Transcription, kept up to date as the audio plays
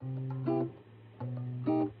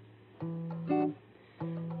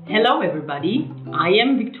Hello everybody, I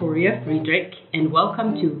am Victoria Friedrich and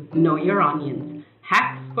welcome to Know Your Onions,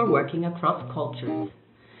 hacks for working across cultures.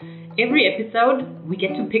 Every episode we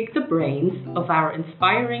get to pick the brains of our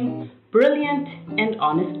inspiring, brilliant and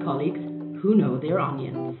honest colleagues who know their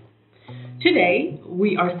onions. Today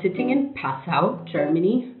we are sitting in Passau,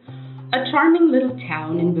 Germany, a charming little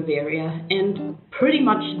town in Bavaria and pretty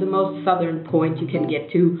much the most southern point you can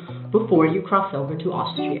get to before you cross over to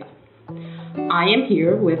Austria. I am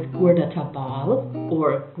here with Gurdatar Bal,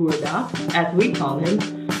 or Gurda as we call him,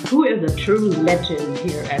 who is a true legend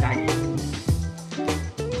here at ICT.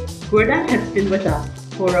 Gurda has been with us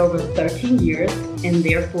for over 13 years and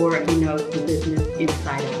therefore he knows the business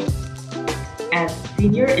inside out. As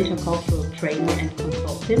senior intercultural trainer and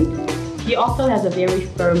consultant, he also has a very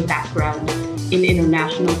firm background in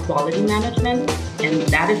international quality management, and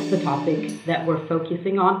that is the topic that we're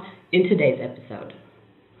focusing on in today's episode.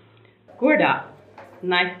 Gurda,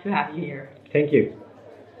 nice to have you here. Thank you.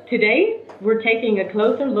 Today, we're taking a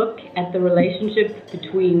closer look at the relationships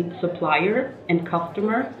between supplier and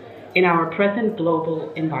customer in our present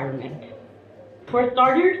global environment. For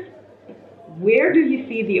starters, where do you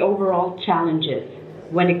see the overall challenges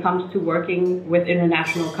when it comes to working with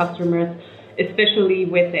international customers, especially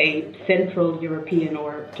with a Central European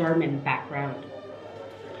or German background?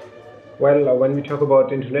 Well, when we talk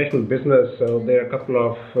about international business, there are a couple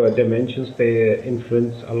of dimensions. They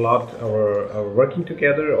influence a lot our working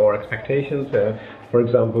together or expectations. For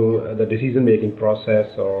example, the decision-making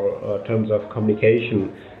process or terms of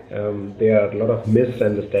communication. There are a lot of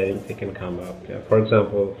misunderstandings that can come up. For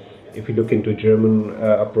example, if you look into German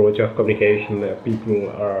approach of communication,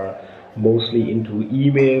 people are mostly into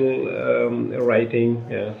email writing.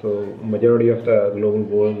 So majority of the global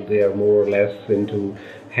world, they are more or less into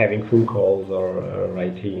having phone calls or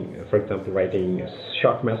writing, for example, writing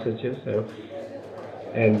short messages.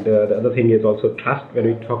 And the other thing is also trust. When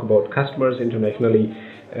we talk about customers internationally,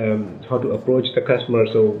 how to approach the customer.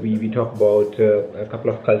 So we talk about a couple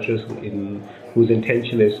of cultures whose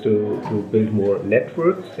intention is to build more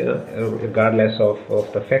networks, regardless of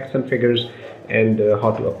the facts and figures, and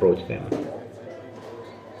how to approach them.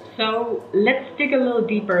 So let's dig a little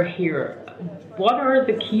deeper here. What are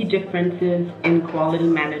the key differences in quality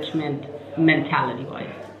management mentality-wise?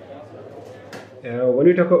 When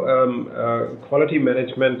we talk quality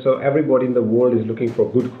management, so everybody in the world is looking for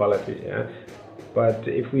good quality. But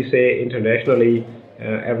if we say internationally,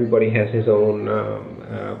 everybody has his own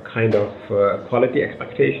kind of quality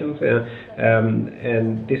expectations,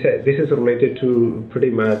 and this is related to pretty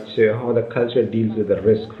much how the culture deals with the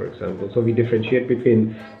risk, for example. So we differentiate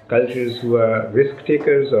between cultures who are risk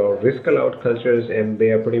takers or risk allowed cultures, and they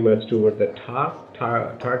are pretty much toward the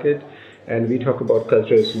target. And we talk about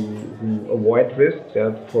cultures who avoid risks.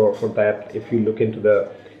 For that, if you look into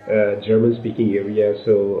the German-speaking area,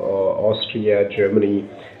 so Austria, Germany,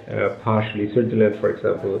 partially Switzerland, for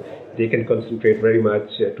example, they can concentrate very much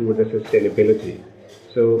toward the sustainability.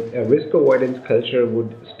 So a risk avoidance culture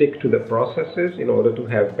would stick to the processes in order to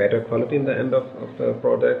have better quality in the end of the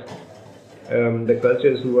product. The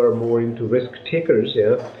cultures who are more into risk takers,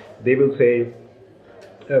 they will say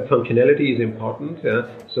functionality is important.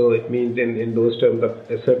 So it means in those terms that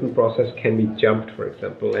a certain process can be jumped, for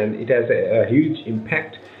example, and it has a huge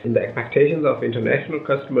impact in the expectations of international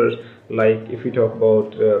customers. Like if we talk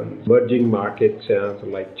about emerging markets, so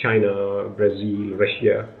like China, Brazil,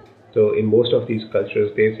 Russia. So in most of these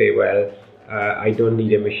cultures, they say, well, I don't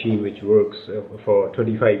need a machine which works for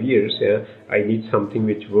 25 years. I need something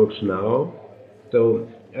which works now. So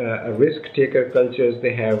risk taker cultures,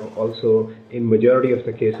 they have also, in majority of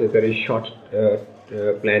the cases, very short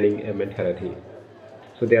planning mentality.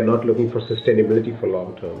 So they are not looking for sustainability for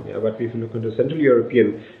long term. But if you look into Central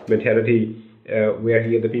European mentality, where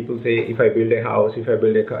here the people say, if I build a house, if I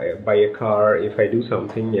buy a car, if I do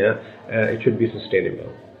something, it should be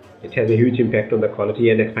sustainable. It has a huge impact on the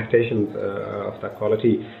quality and expectations of the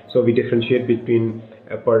quality. So we differentiate between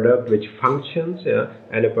a product which functions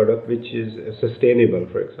and a product which is sustainable,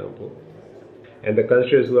 for example. And the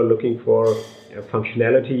cultures who are looking for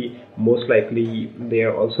functionality, most likely they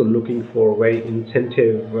are also looking for very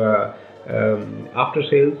incentive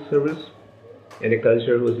after-sales service. And a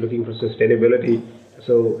culture who is looking for sustainability.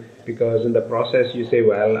 So because in the process you say,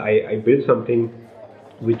 well, I build something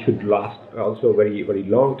which should last also a very, very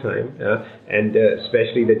long time, and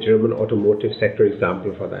especially the German automotive sector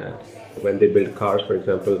example for that. When they build cars, for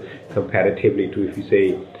example, comparatively to, if you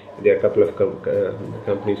say, there are a couple of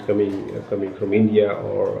companies coming from India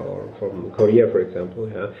or from Korea, for example,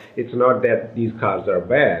 it's not that these cars are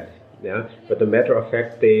bad, but the matter of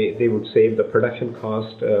fact, they would save the production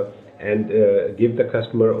cost and give the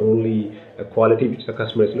customer only a quality which the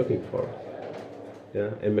customer is looking for. Yeah,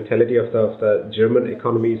 and mentality of the German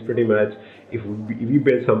economy is pretty much, if we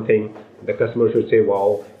build something, the customer should say,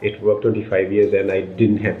 wow, it worked 25 years and I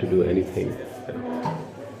didn't have to do anything.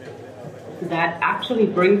 That actually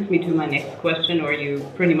brings me to my next question, or you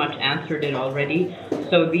pretty much answered it already.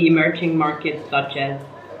 So the emerging markets such as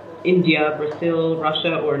India, Brazil,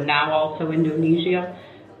 Russia, or now also Indonesia,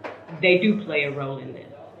 they do play a role in this.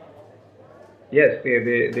 Yes,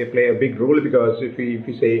 they play a big role, because if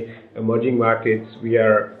we say emerging markets, we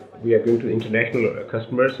are going to international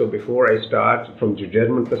customers. So before I start from the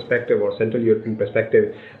German perspective or Central European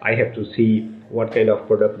perspective, I have to see what kind of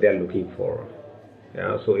product they are looking for.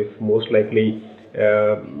 So if most likely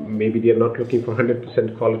maybe they are not looking for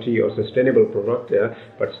 100% quality or sustainable product,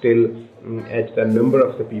 but still as the number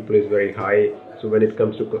of the people is very high. So when it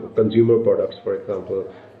comes to consumer products, for example,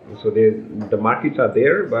 so the markets are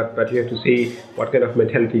there, but you have to see what kind of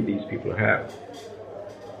mentality these people have.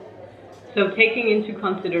 So taking into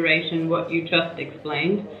consideration what you just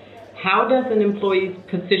explained, how does an employee's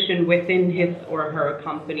position within his or her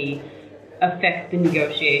company affect the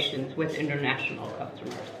negotiations with international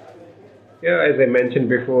customers? Yeah, as I mentioned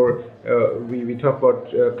before, we talk about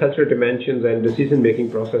cultural dimensions, and decision-making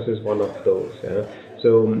process is one of those.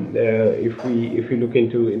 So if we look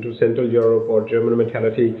into Central Europe or German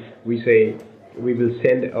mentality, we say we will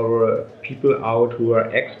send our people out who are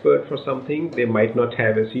expert for something. They might not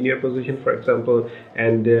have a senior position, for example,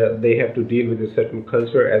 and they have to deal with a certain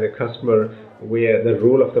culture as a customer where the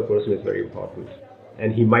role of the person is very important.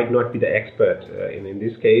 And he might not be the expert in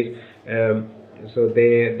this case. So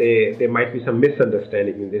there might be some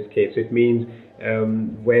misunderstanding in this case. It means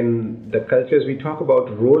when the cultures, we talk about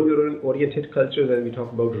role-oriented cultures and we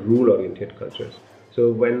talk about rule-oriented cultures. So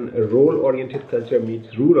when a role-oriented culture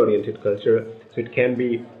meets rule-oriented culture, so it can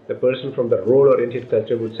be the person from the role-oriented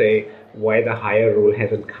culture would say, why the higher role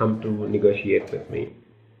hasn't come to negotiate with me.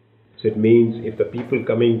 So it means if the people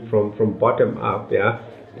coming from bottom up,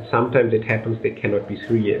 sometimes it happens they cannot be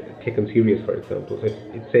taken serious, for example. So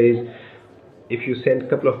it says, if you send a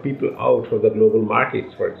couple of people out for the global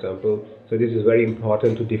markets, for example, so this is very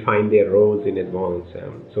important to define their roles in advance.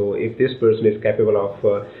 So if this person is capable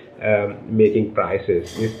of making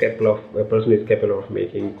prices, this person is capable of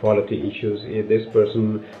making quality issues, this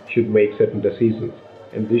person should make certain decisions.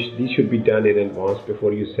 And this should be done in advance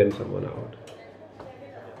before you send someone out.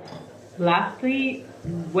 Lastly,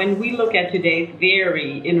 when we look at today's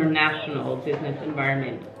very international business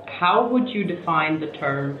environment, how would you define the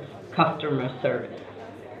term customer service?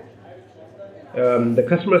 The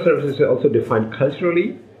customer service is also defined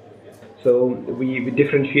culturally. So we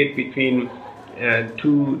differentiate between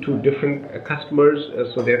two different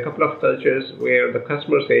customers. So there are a couple of cultures where the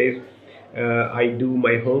customer says, I do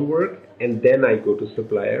my homework and then I go to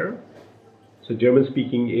supplier. So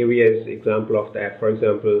German-speaking area is example of that. For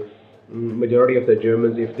example, majority of the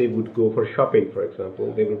Germans, if they would go for shopping, for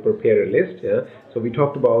example, they will prepare a list. So we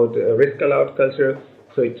talked about risk-allowed culture.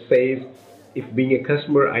 So it says, if being a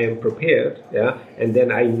customer, I am prepared, and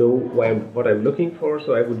then I know what I'm looking for,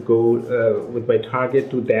 so I would go with my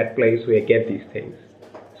target to that place where I get these things.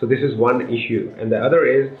 So this is one issue. And the other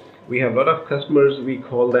is, we have a lot of customers, we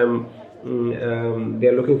call them,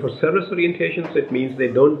 they're looking for service orientation, so it means they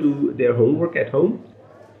don't do their homework at home.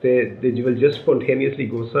 They will just spontaneously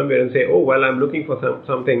go somewhere and say, oh, well, I'm looking for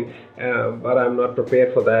something, but I'm not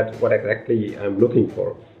prepared for that, what exactly I'm looking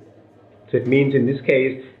for. So it means in this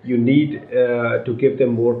case, you need to give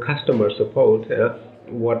them more customer support,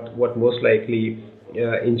 what most likely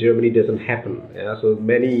in Germany doesn't happen. So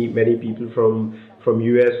many people from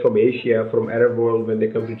US, from Asia, from Arab world, when they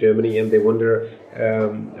come to Germany and they wonder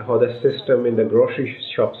how the system in the grocery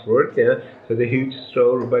shops work. So the huge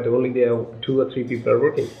store, but only there are 2 or 3 people are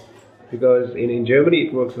working. Because in Germany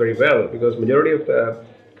it works very well, because majority of the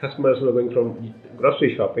customers who are going from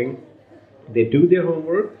grocery shopping, they do their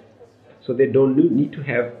homework. So they don't need to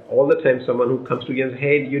have all the time someone who comes to you and says,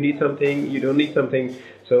 hey, you need something, you don't need something.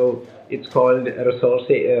 So it's called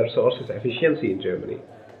resources efficiency in Germany.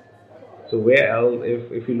 So where else,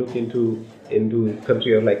 if you look into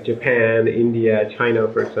countries like Japan, India, China,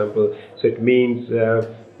 for example, so it means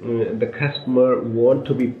the customer want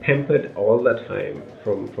to be pampered all the time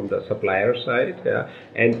from the supplier side.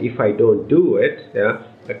 And if I don't do it,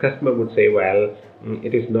 the customer would say, well,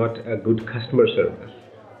 it is not a good customer service.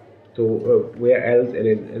 So where else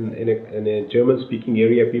in a German-speaking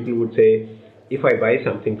area, people would say, if I buy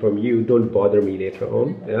something from you, don't bother me later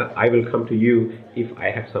on. I will come to you if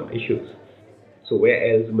I have some issues. So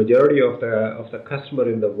whereas majority of the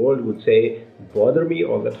customer in the world would say, bother me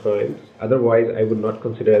all the time, otherwise I would not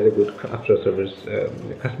consider as a good customer service,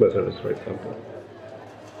 for example.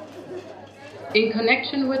 In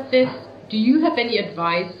connection with this, do you have any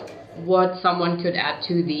advice what someone could add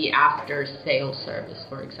to the after-sales service,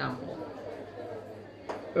 for example?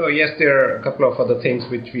 Oh, yes, there are a couple of other things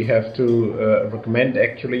which we have to recommend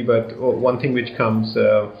actually, but one thing which comes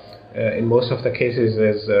in most of the cases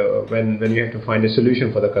is when you have to find a solution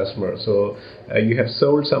for the customer. So you have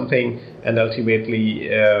sold something and ultimately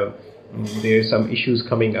there are some issues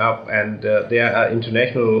coming up, and there are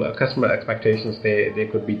international customer expectations. They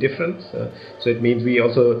could be different. So it means we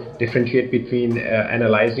also differentiate between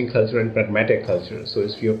analyzing culture and pragmatic culture. So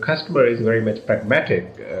if your customer is very much pragmatic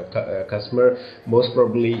customer, most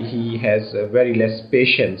probably he has very less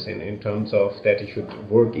patience in terms of that he should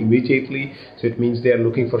work immediately. So it means they are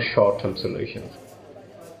looking for short-term solutions.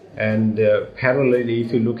 And parallelly,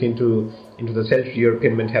 if you look into the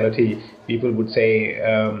self-European mentality, people would say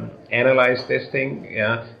analyze this thing,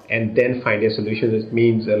 and then find a solution. It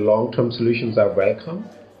means long-term solutions are welcome.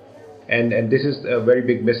 And this is a very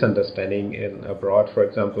big misunderstanding in abroad. For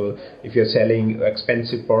example, if you're selling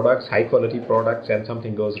expensive products, high quality products, and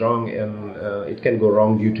something goes wrong, and it can go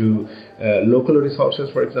wrong due to local resources,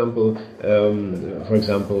 for example,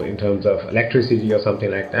 in terms of electricity or something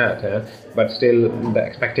like that. But still, the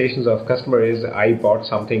expectations of customer is, I bought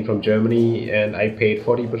something from Germany and I paid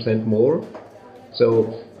 40% more,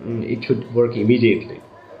 so it should work immediately.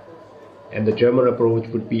 And the German approach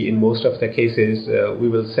would be, in most of the cases, we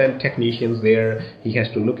will send technicians there. He has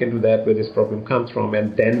to look into that, where this problem comes from,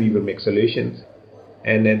 and then we will make solutions.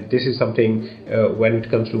 And then this is something when it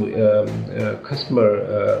comes to customer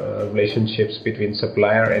relationships between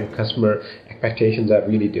supplier and customer, expectations are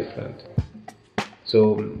really different.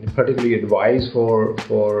 So particularly advice for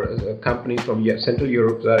companies from Central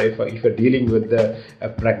Europe that if you're dealing with the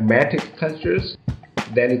pragmatic cultures,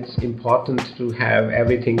 then it's important to have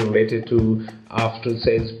everything related to after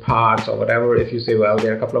sales parts or whatever. If you say, well,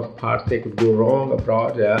 there are a couple of parts they could go wrong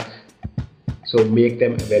abroad, so make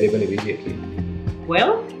them available immediately.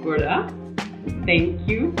 Well, Gurda, thank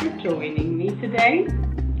you for joining me today.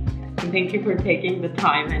 And thank you for taking the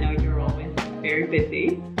time. I know you're always very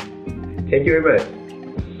busy. Thank you very much.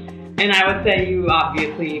 And I would say you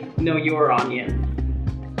obviously know your audience.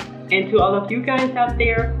 And to all of you guys out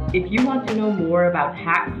there, if you want to know more about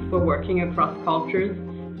hacks for working across cultures,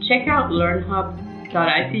 check out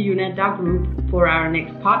learnhub.icunet.group for our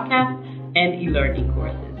next podcast and e-learning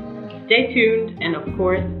courses. Stay tuned, and of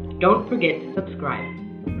course, don't forget to subscribe.